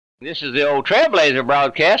This is the old Trailblazer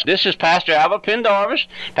broadcast. This is Pastor Albert Pendarvis,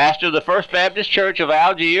 pastor of the First Baptist Church of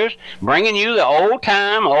Algiers, bringing you the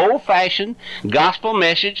old-time, old-fashioned gospel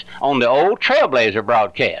message on the old Trailblazer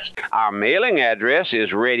broadcast. Our mailing address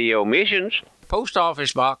is Radio Missions, Post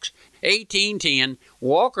Office Box 1810,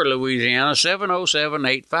 Walker, Louisiana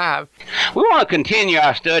 70785. We want to continue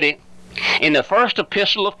our study in the first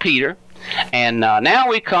epistle of Peter, and now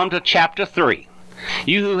we come to chapter 3.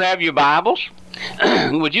 You who have your Bibles,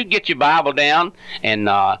 would you get your Bible down and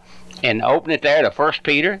open it there to 1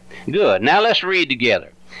 Peter? Good. Now let's read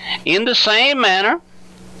together. In the same manner,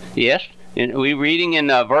 yes, we're reading in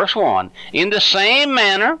verse 1. In the same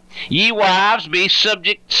manner, ye wives be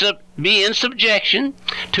in subjection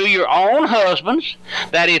to your own husbands,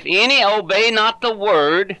 that if any obey not the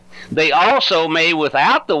word, they also may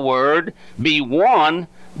without the word be won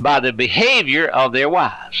by the behavior of their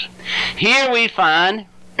wives. Here we find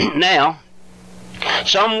now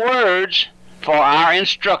some words for our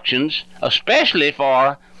instructions, especially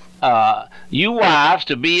for you wives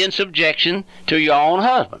to be in subjection to your own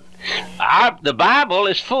husband. The Bible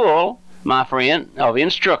is full, my friend, of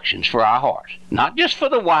instructions for our hearts. Not just for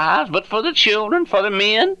the wives, but for the children, for the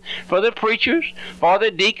men, for the preachers, for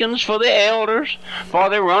the deacons, for the elders,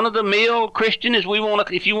 for the run-of-the-mill Christian, if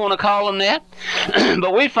you want to call them that.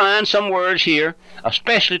 But we find some words here,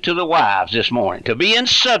 especially to the wives this morning, to be in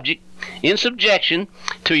subjection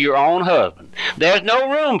to your own husband. There's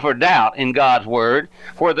no room for doubt in God's word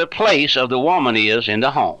where the place of the woman is in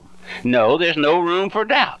the home. No, there's no room for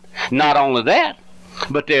doubt. Not only that,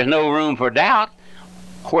 but there's no room for doubt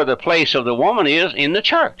where the place of the woman is in the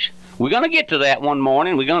church. We're going to get to that one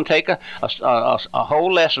morning. We're going to take a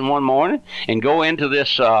whole lesson one morning and go into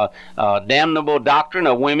this damnable doctrine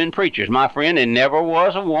of women preachers. My friend, there never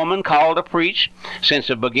was a woman called to preach since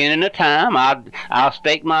the beginning of time. I'll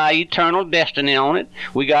stake my eternal destiny on it.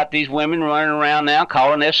 We got these women running around now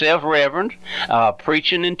calling themselves reverends,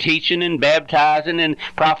 preaching and teaching and baptizing and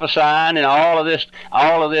prophesying and all of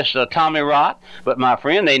this Tommy rot. But my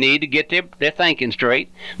friend, they need to get their thinking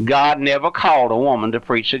straight. God never called a woman to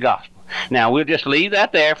preach the gospel. Now, we'll just leave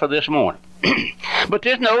that there for this morning. But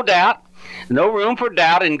there's no doubt, no room for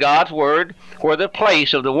doubt in God's word where the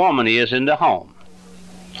place of the woman is in the home.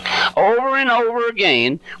 Over and over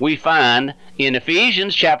again, we find in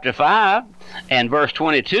Ephesians chapter 5 and verse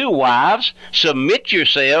 22, wives, submit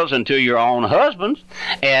yourselves unto your own husbands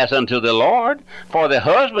as unto the Lord, for the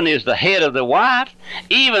husband is the head of the wife,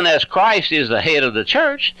 even as Christ is the head of the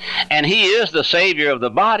church, and he is the Savior of the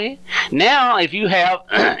body. Now, if you've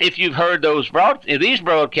heard these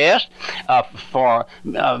broadcasts for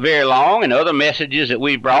very long, and other messages that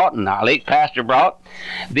we brought and our late pastor brought,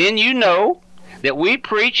 then you know that we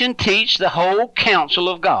preach and teach the whole counsel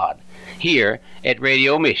of God here at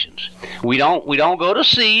Radio Missions. We don't go to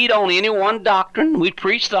seed on any one doctrine. We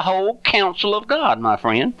preach the whole counsel of God, my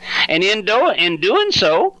friend. And in doing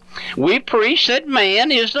so, we preach that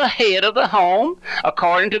man is the head of the home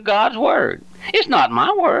according to God's word. It's not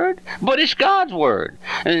my word, but it's God's word.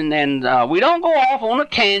 And we don't go off on a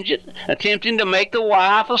tangent attempting to make the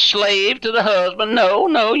wife a slave to the husband.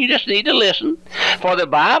 No, you just need to listen. For the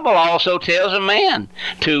Bible also tells a man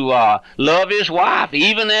to love his wife,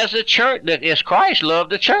 even as the church, as Christ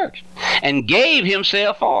loved the church and gave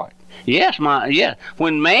himself for it. Yes.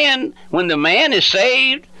 When the man is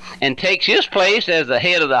saved and takes his place as the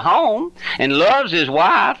head of the home and loves his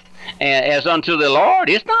wife as unto the Lord,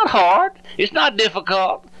 it's not hard. It's not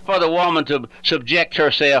difficult for the woman to subject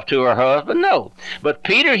herself to her husband. No. But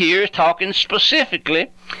Peter here is talking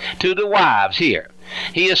specifically to the wives here.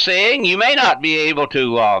 He is saying you may not be able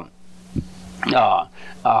to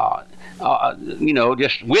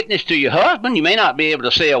just witness to your husband. You may not be able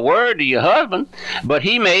to say a word to your husband, but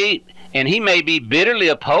he may be bitterly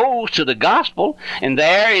opposed to the gospel, and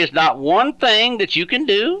there is not one thing that you can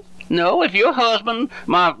do. No, if your husband,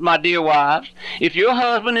 my dear wives, if your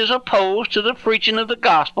husband is opposed to the preaching of the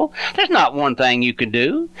gospel, there's not one thing you can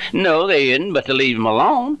do. No, there isn't, but to leave him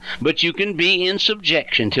alone. But you can be in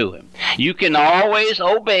subjection to him. You can always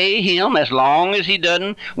obey him as long as he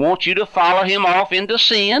doesn't want you to follow him off into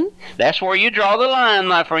sin. That's where you draw the line,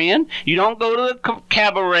 my friend. You don't go to the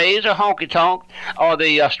cabarets or honky-tonk or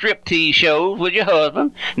the striptease shows with your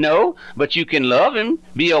husband. No, but you can love him,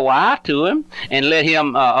 be a wife to him, and let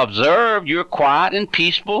him observe your quiet and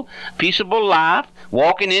peaceable life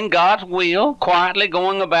walking in God's will, quietly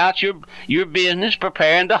going about your business,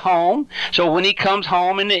 preparing the home. So when he comes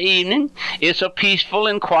home in the evening, it's a peaceful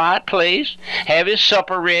and quiet place. Have his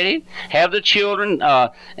supper ready. Have the children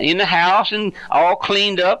in the house and all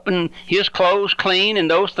cleaned up and his clothes clean and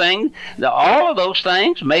those things. All of those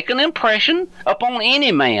things make an impression upon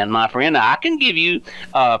any man, my friend. I can give you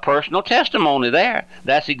personal testimony there.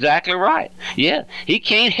 That's exactly right. Yeah, he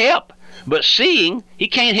can't help but see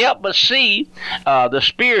the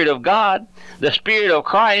Spirit of God, the Spirit of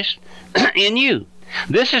Christ in you.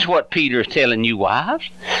 This is what Peter is telling you, wives.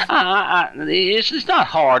 It's not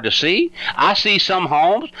hard to see. I see some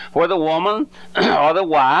homes where the woman or the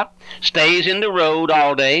wife stays in the road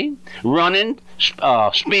all day, running,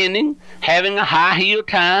 spinning, having a high-heel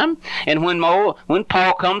time, and when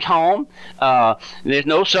Paul comes home, there's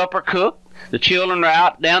no supper cooked. The children are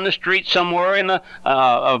out down the street somewhere in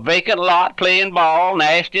a vacant lot playing ball,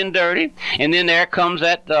 nasty and dirty, and then there comes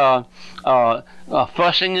that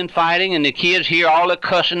fussing and fighting, and the kids hear all the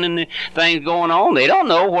cussing and the things going on. They don't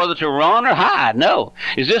know whether to run or hide. No.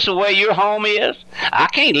 Is this the way your home is? I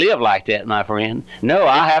can't live like that, my friend. No,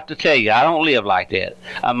 I have to tell you, I don't live like that.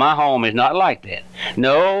 My home is not like that.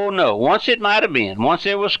 No. Once it might have been. Once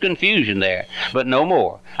there was confusion there, but no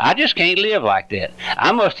more. I just can't live like that.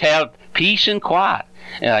 I must have peace and quiet.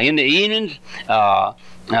 In the evenings,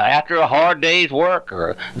 after a hard day's work or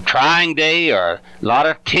a trying day or a lot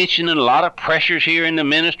of tension and a lot of pressures here in the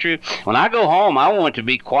ministry, when I go home, I want it to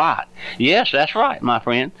be quiet. Yes, that's right, my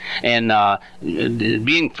friend. And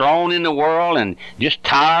being thrown in the world and just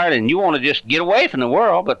tired, and you want to just get away from the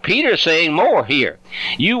world. But Peter's saying more here.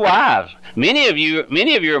 You wives, many of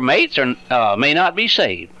your mates may not be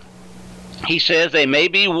saved. He says they may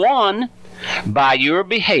be won by your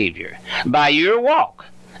behavior, by your walk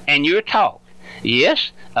and your talk. Yes,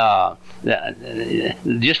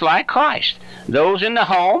 just like Christ. Those in the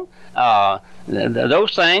home,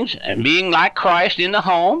 those things, being like Christ in the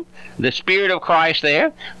home, the Spirit of Christ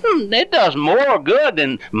there, it does more good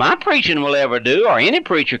than my preaching will ever do, or any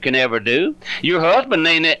preacher can ever do. Your husband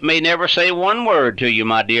may never say one word to you,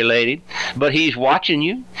 my dear lady, but he's watching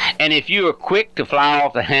you. And if you are quick to fly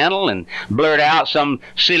off the handle and blurt out some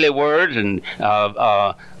silly words and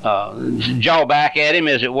jaw back at him,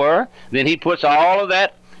 as it were, then he puts all of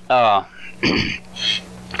that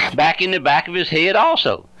back in the back of his head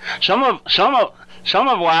also. Some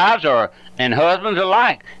of wives and husbands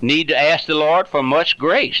alike need to ask the Lord for much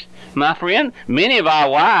grace. My friend, many of our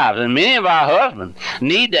wives and many of our husbands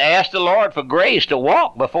need to ask the Lord for grace to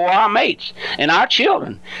walk before our mates and our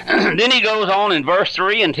children. Then he goes on in verse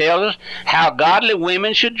 3 and tells us how godly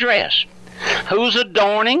women should dress. Whose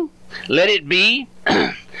adorning, let it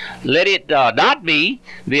not be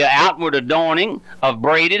the outward adorning of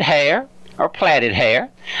braided hair or plaited hair,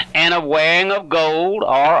 and of wearing of gold,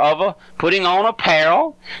 or of putting on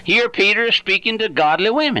apparel. Here Peter is speaking to godly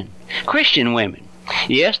women, Christian women.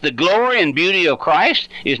 Yes, the glory and beauty of Christ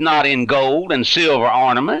is not in gold and silver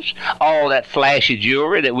ornaments, all that flashy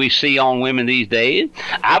jewelry that we see on women these days.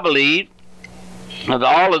 I believe that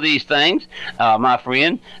all of these things, my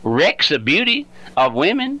friend, wrecks the beauty of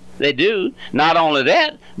women. They do. Not only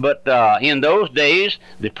that, but in those days,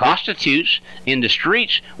 the prostitutes in the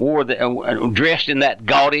streets wore dressed in that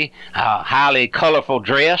gaudy, highly colorful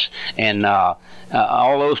dress and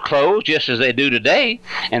all those clothes, just as they do today.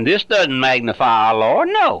 And this doesn't magnify our Lord.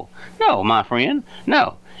 No, my friend,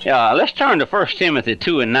 no. Let's turn to 1 Timothy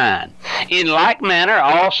 2:9. In like manner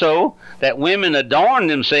also that women adorn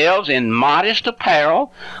themselves in modest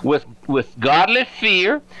apparel with godly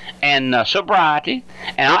fear and sobriety,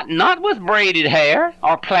 and not with braided hair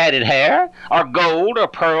or plaited hair or gold or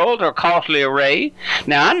pearls or costly array.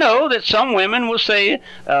 Now I know that some women will say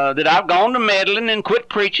that I've gone to meddling and quit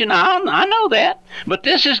preaching. I know that, but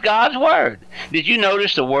this is God's word. Did you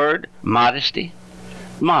notice the word modesty?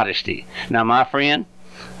 Modesty. Now, my friend,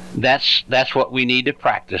 that's what we need to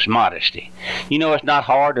practice, modesty. You know, it's not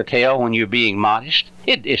hard to tell when you're being modest.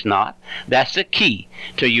 It's not. That's the key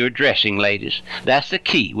to your dressing, ladies. That's the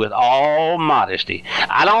key, with all modesty.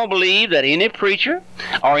 I don't believe that any preacher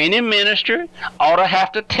or any minister ought to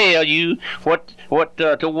have to tell you what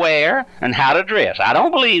to wear and how to dress. I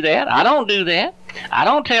don't believe that. I don't do that. I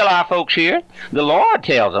don't tell our folks here. The Lord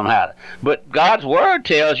tells them how to. But God's Word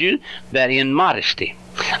tells you that in modesty.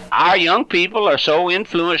 Our young people are so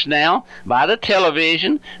influenced now by the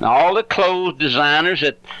television and all the clothes designers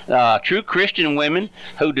that true Christian women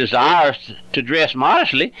who desire to dress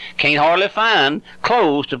modestly can't hardly find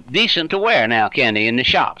clothes decent to wear now, can they, in the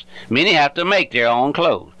shops? Many have to make their own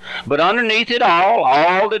clothes. But underneath it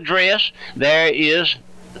all the dress, there is,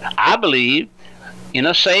 I believe, In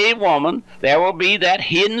a saved woman, there will be that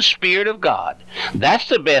hidden Spirit of God. That's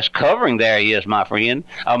the best covering there is, my friend,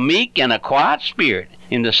 a meek and a quiet spirit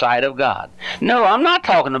in the sight of God. No, I'm not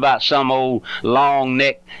talking about some old long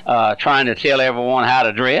neck trying to tell everyone how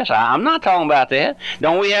to dress. I'm not talking about that.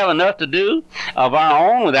 Don't we have enough to do of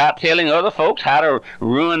our own without telling other folks how to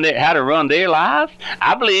run their lives?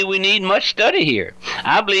 I believe we need much study here.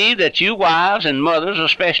 I believe that you wives and mothers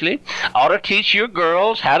especially ought to teach your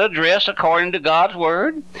girls how to dress according to God's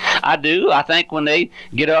Word. I do. I think when they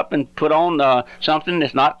get up and put on something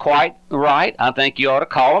that's not quite right, I think you ought to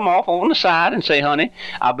call them off on the side and say, honey,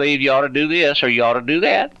 I believe you ought to do this or you ought to do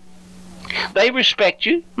that. They respect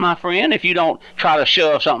you, my friend, if you don't try to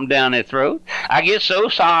shove something down their throat. I get so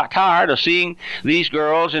tired of seeing these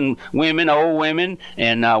girls and women, old women,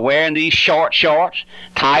 and wearing these short shorts,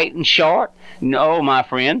 tight and short. No, my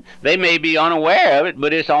friend, they may be unaware of it,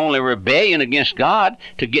 but it's only rebellion against God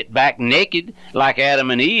to get back naked like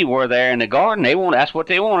Adam and Eve were there in the garden. That's what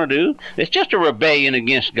they want to do. It's just a rebellion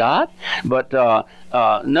against God. But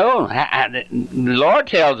no, the Lord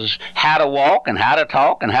tells us how to walk and how to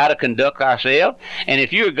talk and how to conduct ourselves. And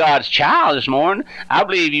if you're God's child this morning, I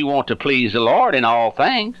believe you want to please the Lord in all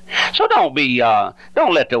things. So don't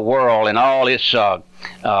let the world and all its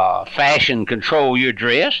fashion control your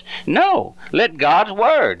dress. No, let God's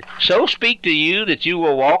Word so speak to you that you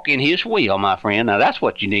will walk in His will, my friend. Now that's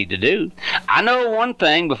what you need to do. I know one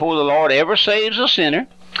thing: before the Lord ever saves a sinner,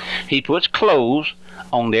 He puts clothes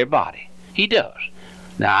on their body. He does.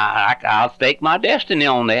 Now I'll stake my destiny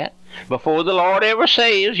on that. Before the Lord ever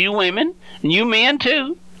saves you women, and you men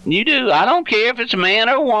too, you do. I don't care if it's a man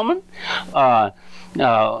or a woman.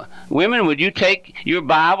 Women, would you take your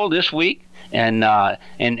Bible this week and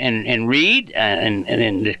read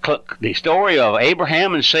the story of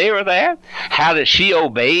Abraham and Sarah there, how that she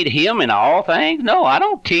obeyed him in all things? No, I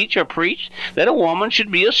don't teach or preach that a woman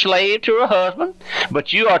should be a slave to her husband,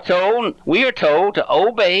 but we are told to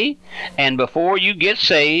obey, and before you get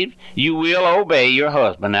saved, you will obey your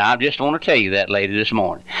husband. Now, I just want to tell you that, lady, this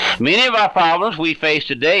morning. Many of our problems we face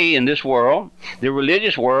today in this world, the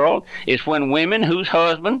religious world, is when women whose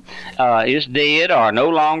husband is dead or no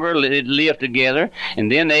longer live together,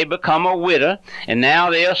 and then they become a widow, and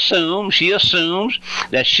now she assumes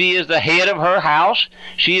that she is the head of her house,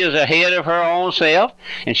 she is the head of her own self,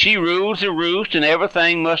 and she rules the roost, and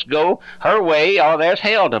everything must go her way or there's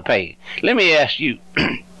hell to pay. Let me ask you,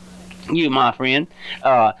 my friend,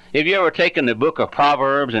 have you ever taken the book of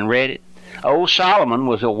Proverbs and read it? Old Solomon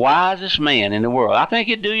was the wisest man in the world. I think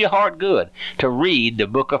it'd do your heart good to read the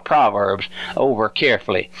book of Proverbs over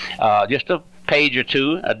carefully. Just a page or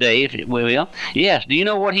two a day, if it will. Yes, do you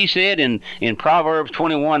know what he said in Proverbs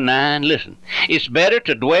 21:9? Listen, it's better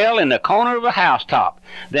to dwell in the corner of a housetop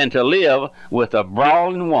than to live with a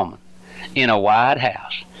brawling woman in a wide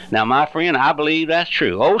house. Now, my friend, I believe that's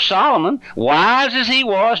true. Old Solomon, wise as he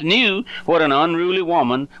was, knew what an unruly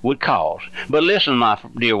woman would cause. But listen, my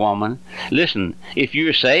dear woman, listen, if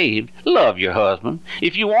you're saved, love your husband.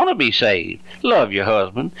 If you want to be saved, love your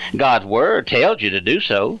husband. God's Word tells you to do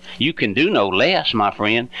so. You can do no less, my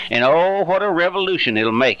friend. And oh, what a revolution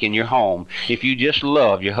it'll make in your home if you just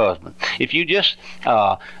love your husband. If you just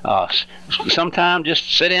sometimes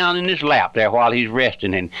just sit down in his lap there while he's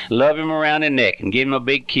resting and love him around the neck and give him a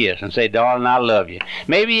big kiss and say, darling, I love you.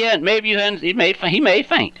 He may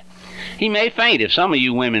faint. He may faint if some of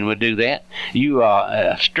you women would do that. You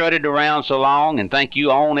strutted around so long and think you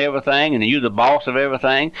own everything and you're the boss of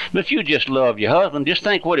everything. But if you just love your husband, just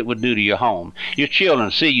think what it would do to your home. Your children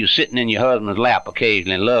see you sitting in your husband's lap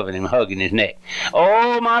occasionally, loving him, hugging his neck.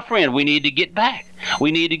 Oh, my friend, we need to get back.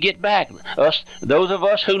 We need to get back. Those of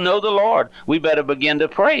us who know the Lord, we better begin to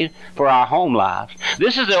pray for our home lives.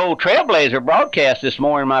 This is the old Trailblazer broadcast this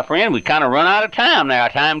morning, my friend. We kind of run out of time now. Our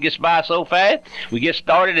time gets by so fast. We get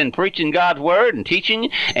started in preaching God's Word and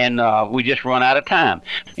teaching, and we just run out of time.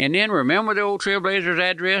 And then remember the old Trailblazer's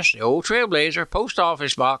address? The old Trailblazer, Post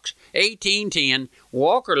Office Box, 1810,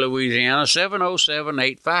 Walker, Louisiana,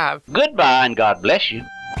 70785. Goodbye, and God bless you.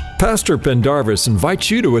 Pastor Pendarvis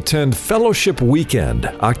invites you to attend Fellowship Weekend,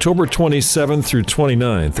 October 27th through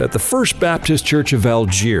 29th at the First Baptist Church of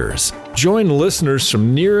Algiers. Join listeners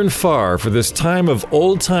from near and far for this time of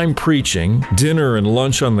old-time preaching, dinner and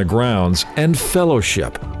lunch on the grounds, and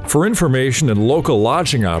fellowship. For information and local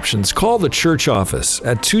lodging options, call the church office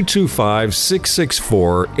at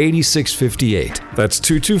 225-664-8658. That's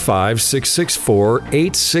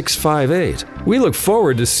 225-664-8658. We look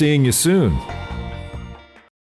forward to seeing you soon.